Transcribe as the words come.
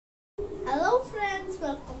Hello friends,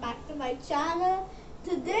 welcome back to my channel.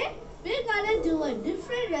 Today we're gonna do a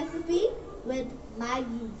different recipe with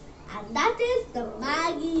Maggi, and that is the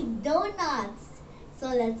Maggi Donuts. So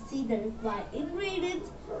let's see the required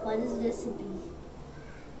ingredients for this recipe.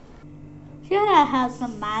 Here I have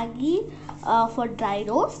some Maggi for dry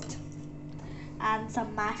roast and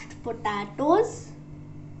some mashed potatoes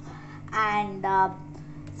and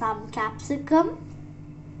some capsicum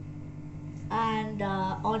and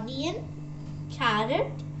onion,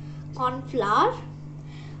 carrot, corn flour,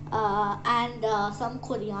 and some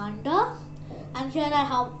coriander. And here I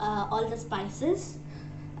have all the spices.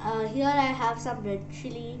 Here I have some red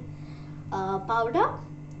chili powder,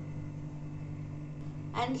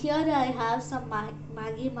 and here I have some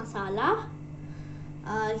Maggi masala.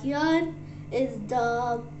 Here is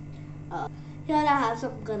the here I have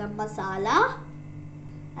some garam masala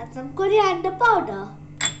and some coriander powder,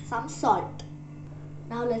 some salt.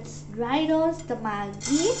 Now let's dry roast the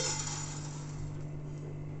Maggi.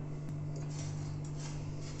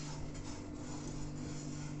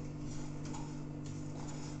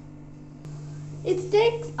 It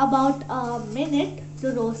takes about a minute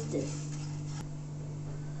to roast this.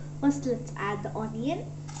 First let's add the onion,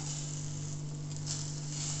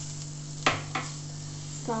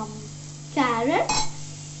 some carrot,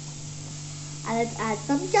 and let's add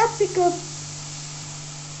some capsicum.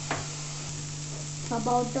 For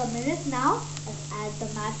about a minute now, let's add the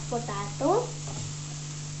mashed potatoes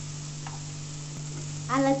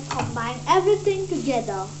and let's combine everything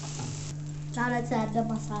together. Now let's add the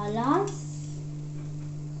masalas,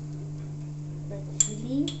 the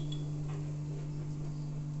chili,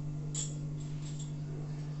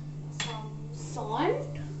 some salt,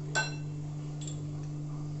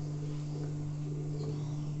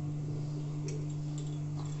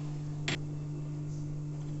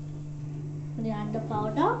 coriander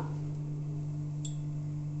powder,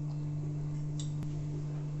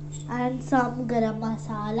 and some garam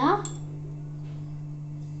masala,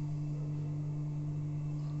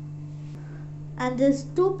 and there's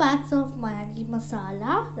 2 packs of Maggi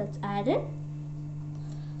masala. Let's add it.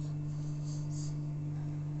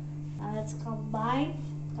 Now let's combine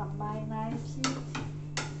nicely,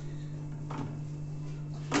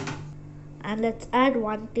 and let's add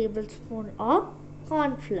 1 tablespoon of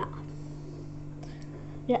corn flour.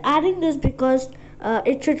 We're adding this because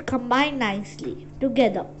it should combine nicely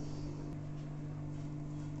together.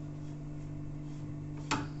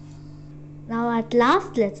 Now at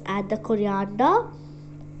last let's add the coriander,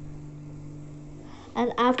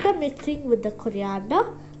 and after mixing with the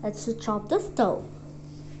coriander, let's switch off the stove.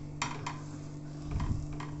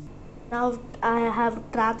 Now I have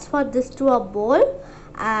transferred this to a bowl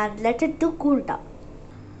and let it to cool down.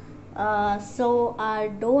 So our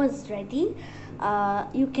dough is ready.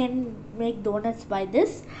 You can make donuts by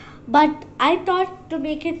this, but I thought to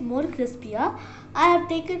make it more crispier, I have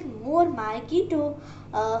taken more Maggi to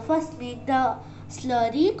first make the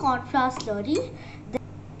slurry, corn flour slurry,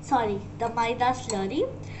 the maida slurry.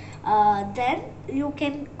 Then you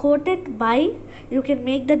can coat it by, you can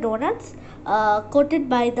make the donuts coated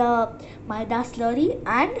by the maida slurry,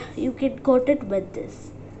 and you can coat it with this.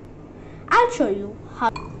 I'll show you how.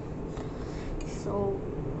 So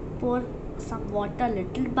pour some water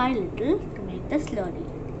little by little to make the slurry.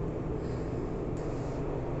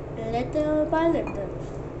 Little by little.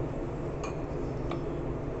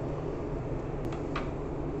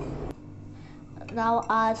 Now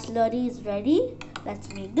our slurry is ready. Let's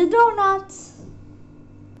make the donuts.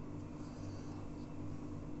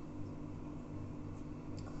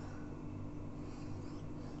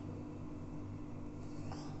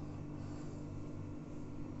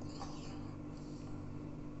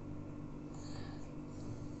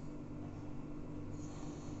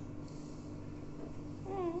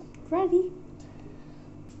 Ready.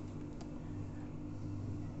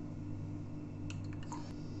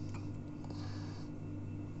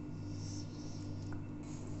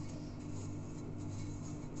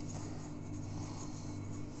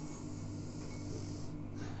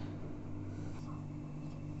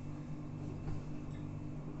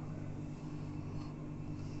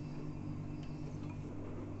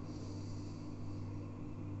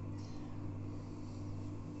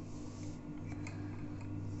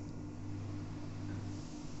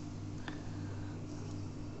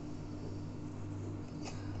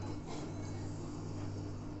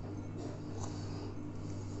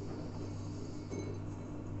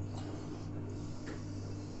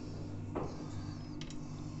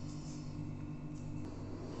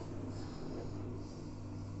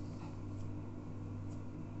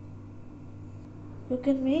 You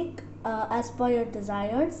can make as per your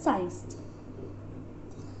desired size.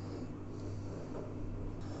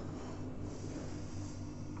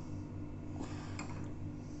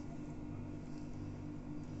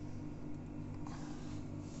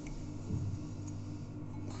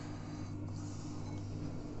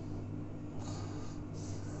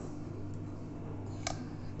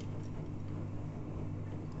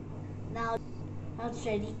 Now it's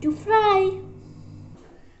ready to fry.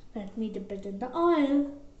 Let me dip it in the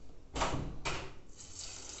oil.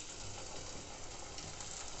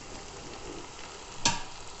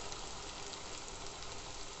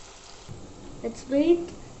 Let's wait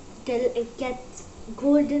till it gets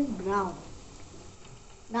golden brown.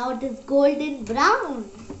 Now it is golden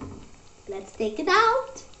brown. Let's take it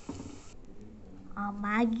out. Our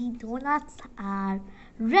Maggi donuts are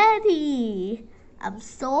ready. I'm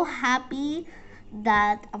so happy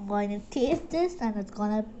that I'm going to taste this and it's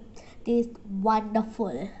going to taste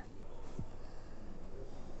wonderful.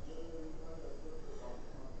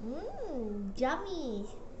 Yummy.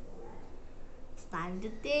 It's time to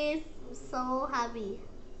taste. I'm so happy.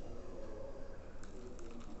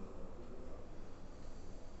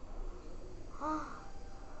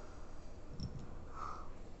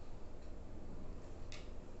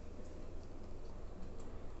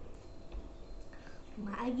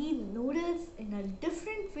 Maggi noodles in a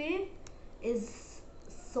different way is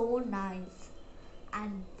so nice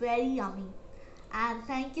and very yummy. And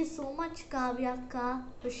thank you so much Kavyaka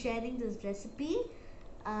for sharing this recipe.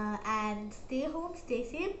 And stay home, stay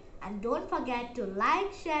safe, and don't forget to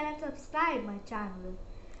like, share, and subscribe my channel.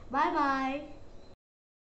 Bye bye.